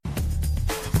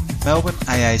Melbourne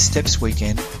AA Steps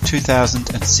Weekend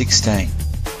 2016.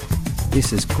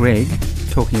 This is Greg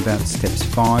talking about steps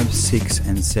 5, 6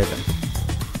 and 7.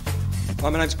 Hi,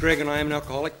 my name's Greg and I am an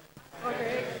alcoholic. Hi,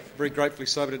 Greg. Very gratefully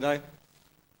sober today.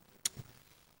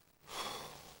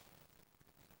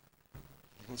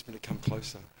 He wants me to come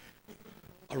closer.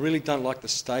 I really don't like the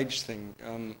stage thing.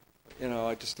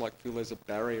 I just feel there's a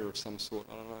barrier of some sort.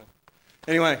 I don't know.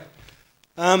 Anyway,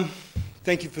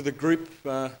 thank you for the group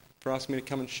for asking me to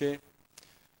come and share.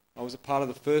 I was a part of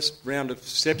the first round of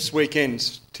Steps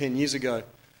Weekends 10 years ago.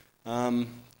 We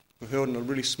held in a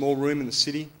really small room in the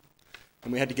city,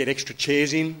 and we had to get extra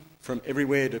chairs in from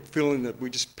everywhere to fill in that. We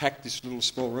just packed this little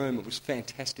small room. It was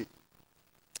fantastic.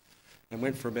 And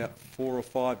went for about 4 or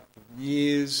 5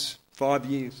 years. 5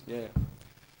 years, yeah.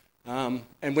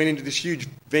 And went into this huge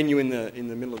venue in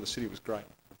the middle of the city. It was great.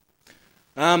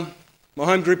 My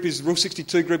home group is Rule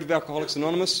 62 group of Alcoholics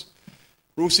Anonymous.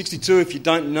 Rule 62, if you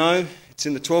don't know, it's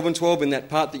in the 12 and 12 in that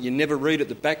part that you never read at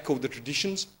the back called the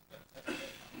traditions.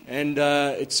 And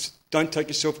it's don't take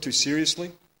yourself too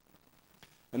seriously.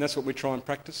 And that's what we try and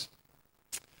practice.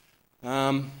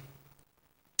 My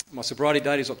sobriety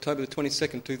date is October the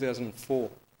 22nd, 2004.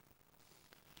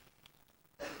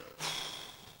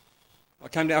 I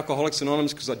came to Alcoholics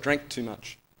Anonymous because I drank too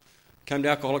much. I came to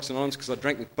Alcoholics Anonymous because I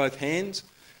drank with both hands.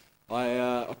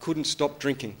 I couldn't stop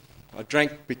drinking. I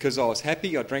drank because I was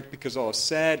happy, I drank because I was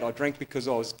sad, I drank because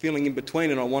I was feeling in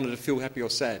between and I wanted to feel happy or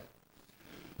sad.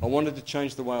 I wanted to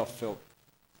change the way I felt.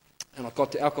 And I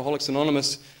got to Alcoholics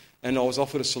Anonymous and I was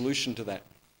offered a solution to that.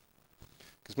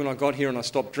 Because when I got here and I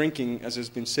stopped drinking, as has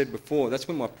been said before, that's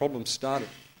when my problems started.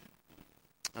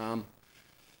 I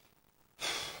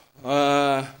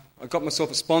got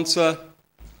myself a sponsor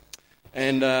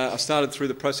and I started through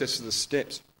the process of the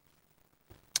steps.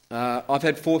 I've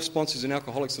had 4 sponsors in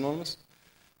Alcoholics Anonymous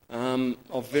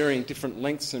of varying different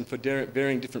lengths and for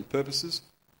varying different purposes.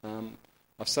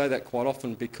 I say that quite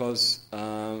often because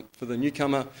for the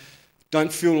newcomer,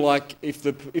 don't feel like if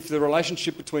the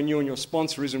relationship between you and your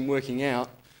sponsor isn't working out,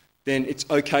 then it's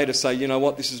okay to say, you know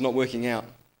what, this is not working out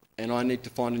and I need to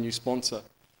find a new sponsor.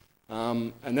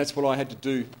 And that's what I had to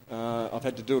do. I've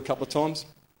had to do a couple of times.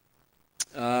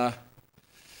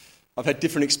 I've had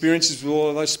different experiences with all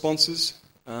of those sponsors.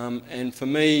 And for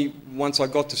me, once I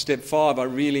got to step 5, I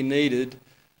really needed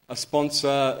a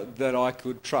sponsor that I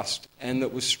could trust and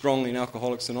that was strong in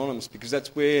Alcoholics Anonymous, because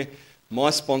that's where my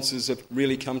sponsors have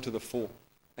really come to the fore.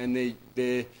 And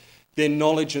their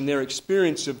knowledge and their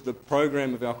experience of the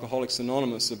program of Alcoholics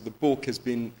Anonymous, of the book, has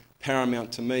been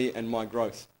paramount to me and my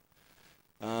growth.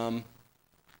 I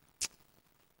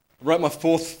wrote my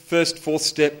fourth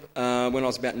step when I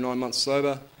was about 9 months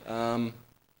sober.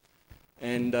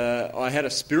 And I had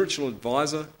a spiritual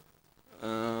advisor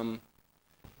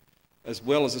as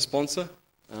well as a sponsor.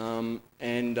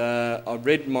 And I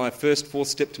read my first 4th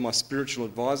step to my spiritual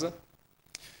advisor.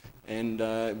 And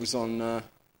it was on a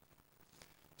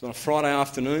Friday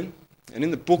afternoon. And in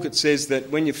the book it says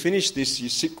that when you finish this, you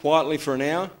sit quietly for an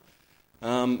hour.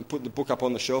 Put the book up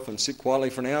on the shelf and sit quietly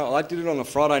for an hour. I did it on a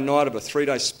Friday night of a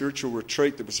 3-day spiritual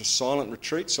retreat that was a silent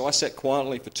retreat. So I sat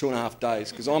quietly for 2.5 days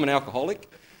because I'm an alcoholic.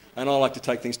 And I like to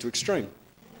take things to extreme.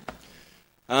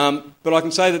 But I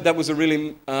can say that was a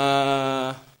really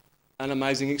an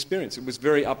amazing experience. It was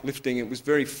very uplifting. It was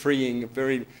very freeing. It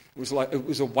was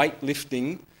a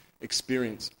weightlifting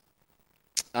experience.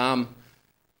 Wasn't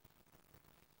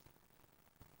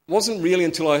really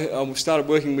until I started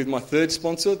working with my 3rd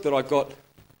sponsor that I got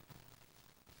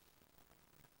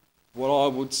what I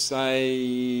would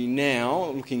say now,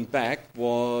 looking back,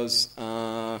 was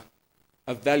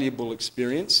a valuable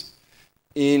experience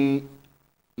in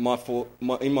my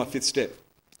 5th step.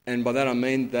 And by that I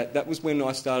mean that was when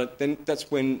I started, then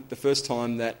that's when the first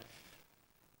time that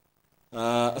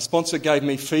a sponsor gave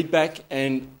me feedback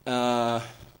and on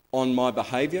my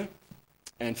behaviour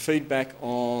and feedback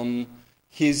on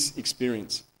his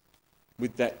experience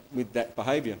with that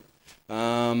behaviour.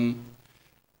 And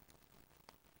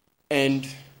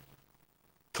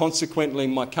consequently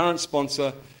my current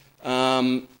sponsor,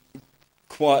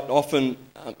 quite often,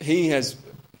 he has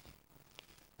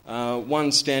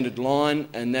one standard line,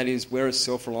 and that is, where has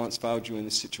self-reliance failed you in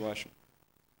this situation?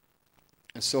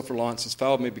 And self-reliance has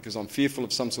failed me because I'm fearful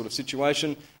of some sort of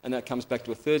situation, and that comes back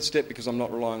to a 3rd step because I'm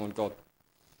not relying on God.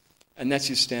 And that's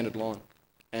his standard line.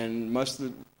 And most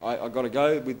of I got to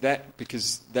go with that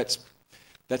because that's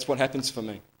what happens for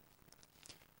me.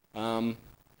 And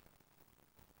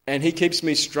he keeps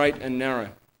me straight and narrow.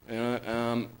 You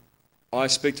know, I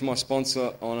speak to my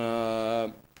sponsor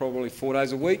on probably 4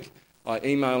 days a week. I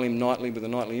email him nightly with a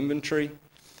nightly inventory,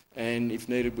 and if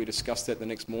needed, we discuss that the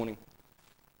next morning.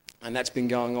 And that's been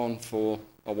going on for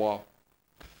a while.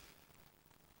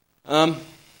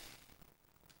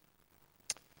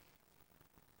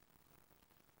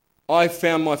 I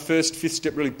found my first fifth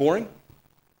step really boring.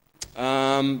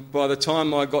 By the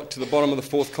time I got to the bottom of the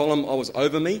fourth column, I was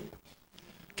over me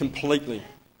completely.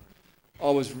 I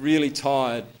was really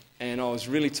tired, and I was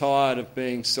really tired of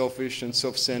being selfish and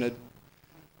self-centered,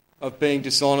 of being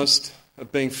dishonest,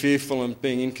 of being fearful and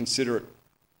being inconsiderate.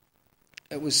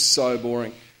 It was so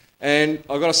boring. And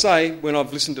I've got to say, when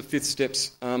I've listened to fifth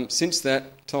steps since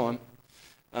that time,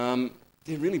 they're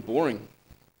really boring.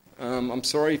 I'm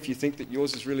sorry if you think that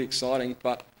yours is really exciting,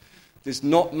 but there's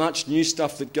not much new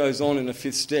stuff that goes on in a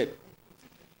fifth step.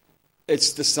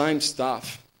 It's the same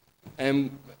stuff.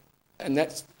 And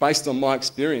that's based on my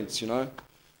experience, you know.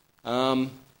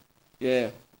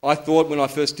 I thought when I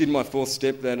first did my fourth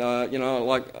step that,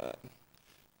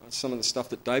 some of the stuff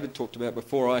that David talked about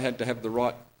before, I had to have the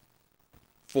right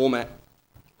format,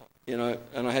 you know,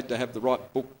 and I had to have the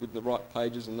right book with the right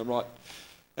pages and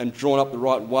and drawn up the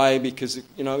right way because, it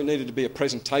needed to be a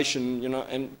presentation,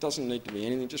 and it doesn't need to be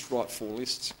anything, just write 4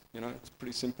 lists, it's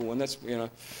pretty simple, and that's,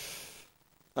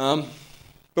 but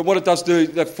what it does do,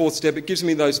 that fourth step, it gives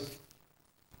me those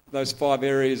 5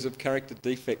 areas of character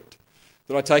defect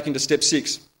that I take into step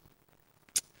 6.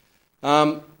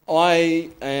 I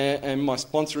and my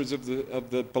sponsor is of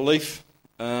the belief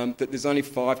that there's only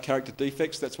 5 character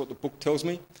defects. That's what the book tells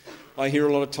me. I hear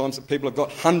a lot of times that people have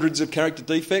got hundreds of character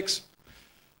defects.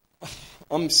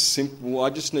 I'm simple. I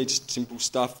just need simple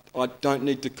stuff. I don't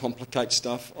need to complicate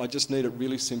stuff. I just need it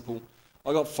really simple.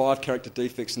 I got 5 character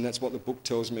defects, and that's what the book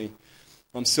tells me.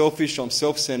 I'm selfish. I'm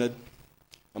self-centered.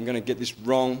 I'm going to get this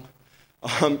wrong.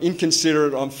 I'm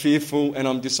inconsiderate. I'm fearful, and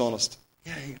I'm dishonest.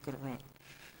 Yeah, you got it right.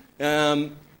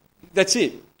 That's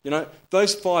it.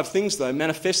 Those 5 things, though,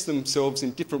 manifest themselves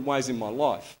in different ways in my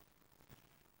life.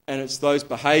 And it's those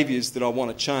behaviours that I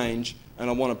want to change and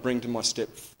I want to bring to my step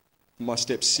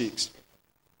 6.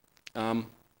 In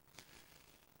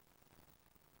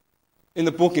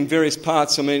the book, in various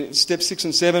parts, step 6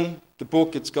 and 7, the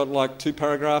book, it's got like 2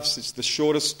 paragraphs. It's the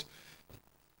shortest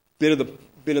bit of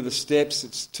the steps.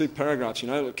 It's 2 paragraphs,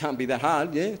 It can't be that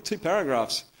hard, 2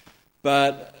 paragraphs.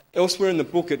 But elsewhere in the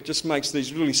book, it just makes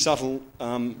these really subtle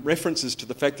references to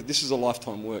the fact that this is a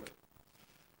lifetime work.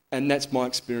 And that's my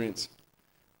experience.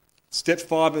 Step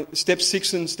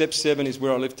 6 and step 7 is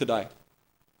where I live today.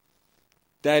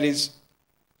 That is,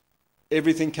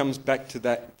 everything comes back to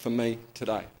that for me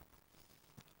today.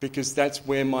 Because that's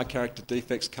where my character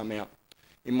defects come out,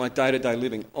 in my day-to-day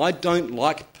living. I don't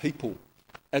like people,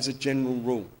 as a general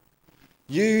rule.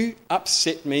 You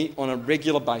upset me on a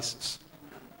regular basis.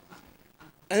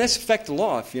 And that's a fact of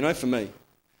life, for me.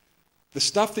 The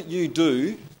stuff that you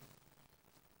do,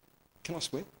 can I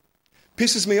swear?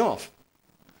 Pisses me off.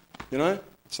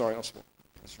 Sorry, I'll swear.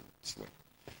 Swear.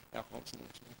 Alcohol's not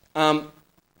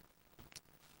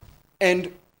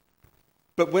swear.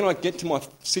 But when I get to my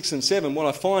 6 and 7, what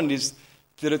I find is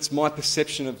that it's my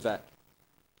perception of that.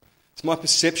 It's my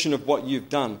perception of what you've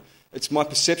done. It's my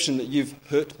perception that you've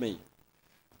hurt me.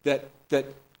 That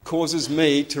causes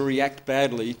me to react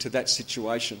badly to that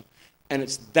situation. And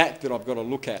it's that I've got to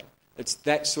look at. It's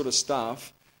that sort of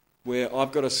stuff where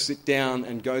I've got to sit down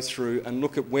and go through and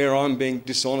look at where I'm being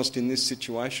dishonest in this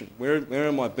situation. Where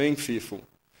am I being fearful?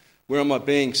 Where am I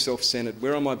being self-centered?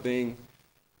 Where am I being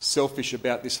selfish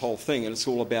about this whole thing? And it's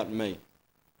all about me.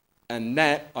 And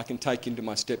that I can take into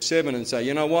my step 7 and say,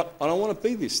 you know what? I don't want to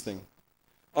be this thing.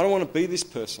 I don't want to be this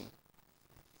person.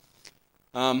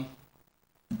 I'm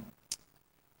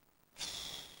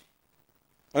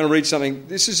going to read something.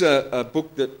 This is a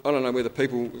book that, I don't know whether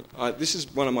people... this is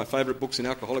one of my favourite books in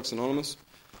Alcoholics Anonymous,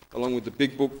 along with the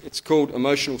big book. It's called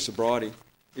Emotional Sobriety.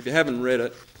 If you haven't read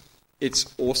it,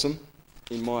 it's awesome,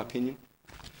 in my opinion.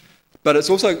 But it's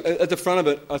also, at the front of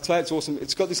it, I'd say it's awesome.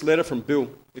 It's got this letter from Bill.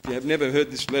 If you have never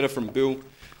heard this letter from Bill,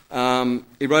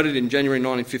 he wrote it in January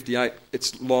 1958.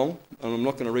 It's long, and I'm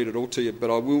not going to read it all to you, but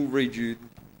I will read you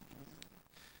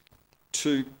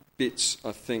 2 bits,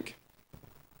 I think.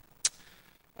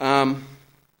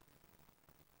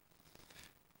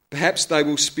 Perhaps they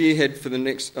will spearhead for the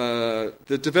next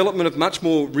the development of much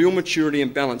more real maturity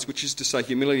and balance, which is to say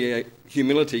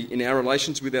humility in our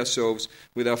relations with ourselves,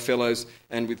 with our fellows,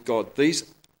 and with God. Those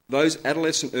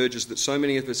adolescent urges that so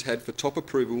many of us had for top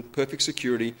approval, perfect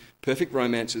security, perfect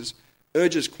romances,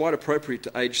 urges quite appropriate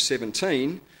to age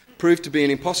 17, proved to be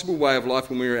an impossible way of life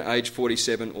when we were at age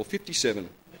 47 or 57.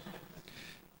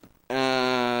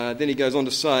 Then he goes on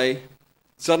to say,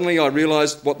 suddenly I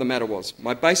realised what the matter was.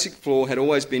 My basic flaw had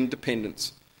always been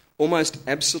dependence, almost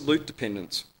absolute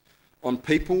dependence, on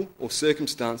people or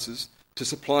circumstances to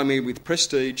supply me with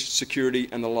prestige, security,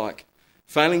 and the like.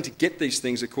 Failing to get these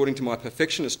things according to my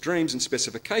perfectionist dreams and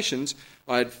specifications,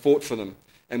 I had fought for them.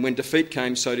 And when defeat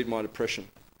came, so did my depression.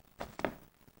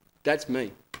 That's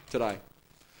me today.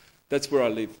 That's where I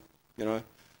live, you know.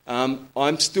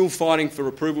 I'm still fighting for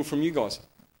approval from you guys.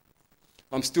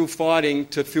 I'm still fighting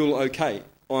to feel okay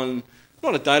on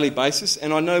not a daily basis,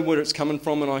 and I know where it's coming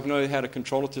from and I know how to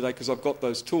control it today because I've got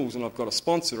those tools and I've got a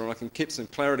sponsor and I can keep some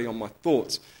clarity on my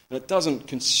thoughts. And it doesn't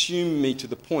consume me to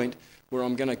the point where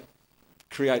I'm going to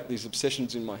create these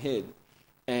obsessions in my head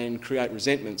and create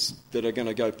resentments that are going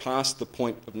to go past the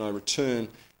point of no return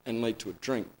and lead to a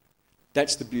drink.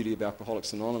 That's the beauty of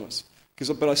Alcoholics Anonymous.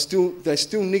 But they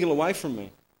still niggle away from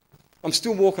me. I'm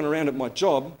still walking around at my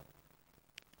job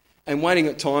and waiting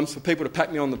at times for people to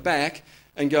pat me on the back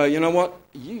and go, you know what,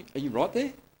 are you right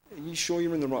there? Are you sure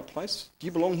you're in the right place? Do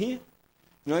you belong here?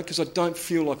 You know, because I don't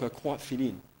feel like I quite fit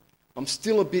in. I'm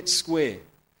still a bit square,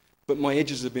 but my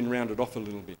edges have been rounded off a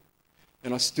little bit.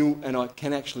 And I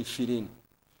can actually fit in.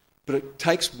 But it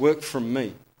takes work from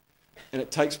me. And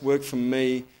it takes work from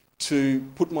me to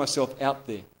put myself out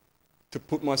there, to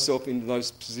put myself into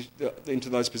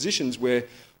those positions where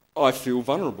I feel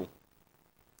vulnerable.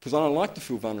 Because I don't like to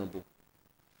feel vulnerable.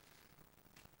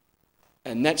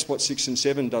 And that's what 6 and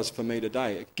 7 does for me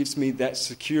today. It gives me that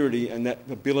security and that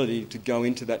ability to go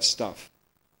into that stuff.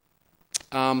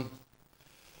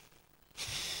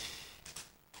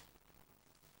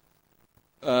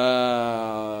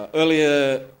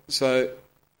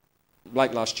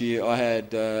 Late last year I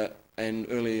had, and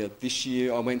earlier this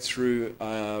year I went through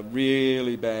a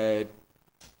really bad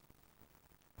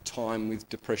time with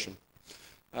depression.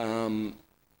 I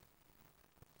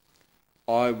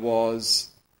was,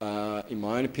 in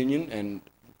my own opinion, and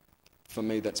for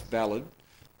me that's valid,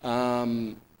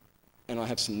 and I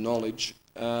have some knowledge,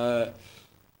 I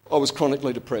was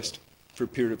chronically depressed for a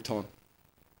period of time.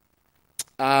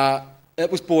 That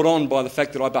was brought on by the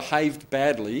fact that I behaved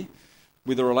badly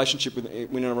in a relationship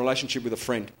with a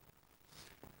friend.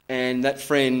 And that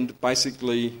friend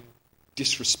basically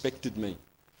disrespected me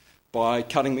by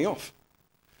cutting me off.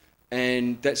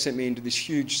 And that sent me into this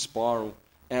huge spiral,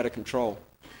 out of control.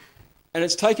 And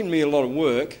it's taken me a lot of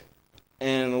work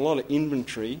and a lot of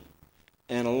inventory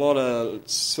and a lot of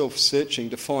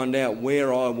self-searching to find out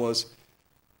where I was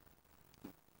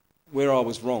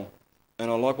wrong. And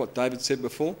I like what David said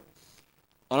before.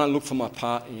 I don't look for my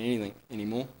part in anything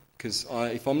anymore, because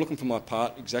if I'm looking for my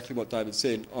part, exactly what David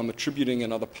said, I'm attributing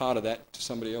another part of that to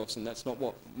somebody else, and that's not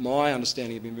what my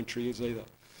understanding of inventory is either.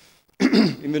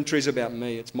 Inventory is about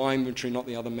me. It's my inventory, not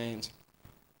the other man's.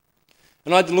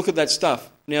 And I had to look at that stuff.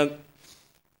 Now,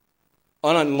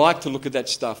 I don't like to look at that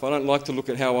stuff. I don't like to look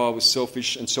at how I was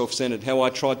selfish and self-centered, how I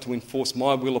tried to enforce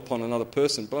my will upon another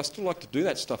person, but I still like to do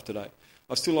that stuff today.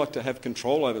 I still like to have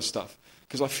control over stuff,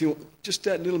 because I feel just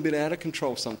that little bit out of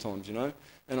control sometimes, you know,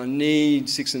 and I need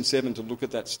 6 and 7 to look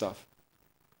at that stuff.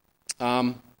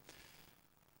 As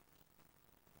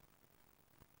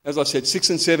I said, 6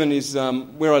 and 7 is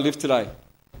where I live today.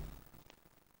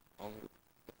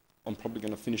 I'm probably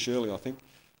going to finish early, I think.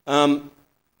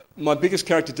 My biggest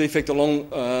character defect along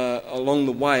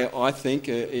the way, I think,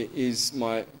 is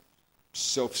my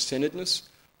self-centeredness.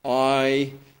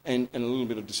 And a little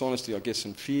bit of dishonesty, I guess,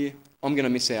 and fear. I'm going to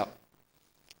miss out.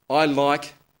 I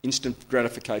like instant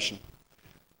gratification.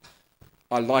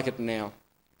 I like it now.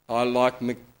 I like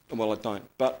I don't,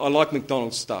 but I like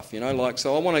McDonald's stuff, you know. If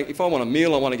I want a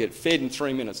meal, I want to get fed in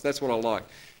 3 minutes. That's what I like.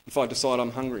 If I decide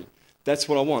I'm hungry, that's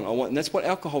what I want. And that's what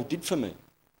alcohol did for me.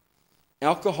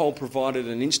 Alcohol provided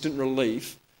an instant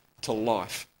relief to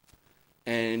life.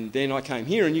 And then I came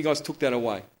here and you guys took that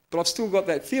away. But I've still got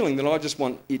that feeling that I just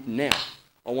want it now.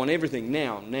 I want everything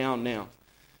now.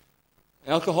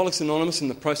 Alcoholics Anonymous in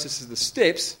the process of the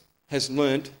steps has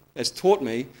taught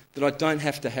me that I don't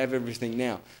have to have everything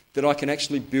now. That I can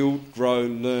actually build, grow,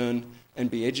 learn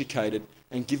and be educated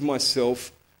and give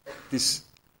myself this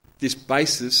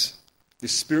basis,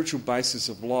 this spiritual basis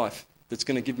of life that's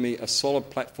going to give me a solid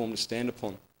platform to stand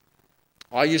upon.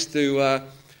 I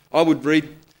would read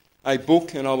a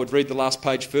book and I would read the last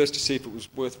page first to see if it was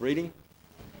worth reading.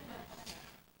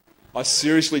 I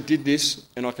seriously did this,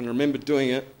 and I can remember doing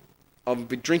it. I would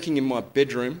be drinking in my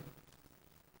bedroom,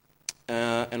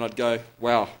 and I'd go,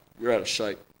 wow, you're out of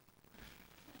shape.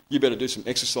 You better do some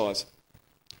exercise.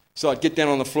 So I'd get down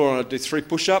on the floor and I'd do 3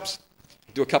 push-ups,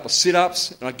 do a couple of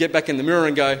sit-ups, and I'd get back in the mirror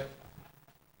and go,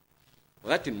 well,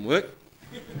 that didn't work.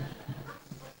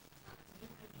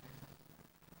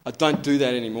 I don't do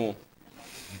that anymore.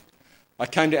 I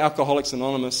came to Alcoholics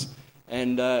Anonymous,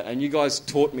 and you guys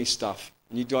taught me stuff.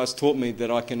 And you guys taught me that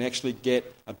I can actually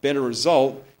get a better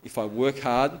result if I work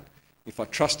hard, if I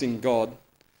trust in God,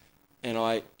 and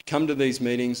I come to these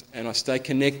meetings and I stay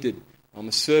connected. I'm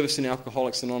a service in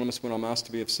Alcoholics Anonymous when I'm asked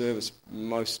to be of service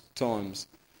most times,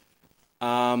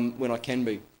 when I can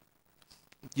be.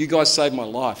 You guys saved my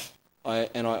life,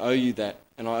 and I owe you that.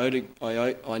 And I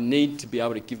need to be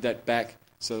able to give that back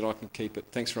so that I can keep it.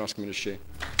 Thanks for asking me to share.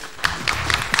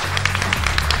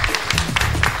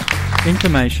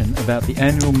 Information about the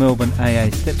annual Melbourne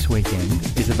AA Steps Weekend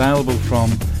is available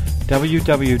from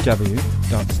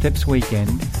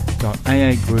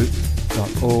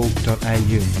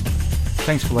www.stepsweekend.aagroup.org.au.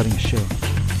 Thanks for letting us share.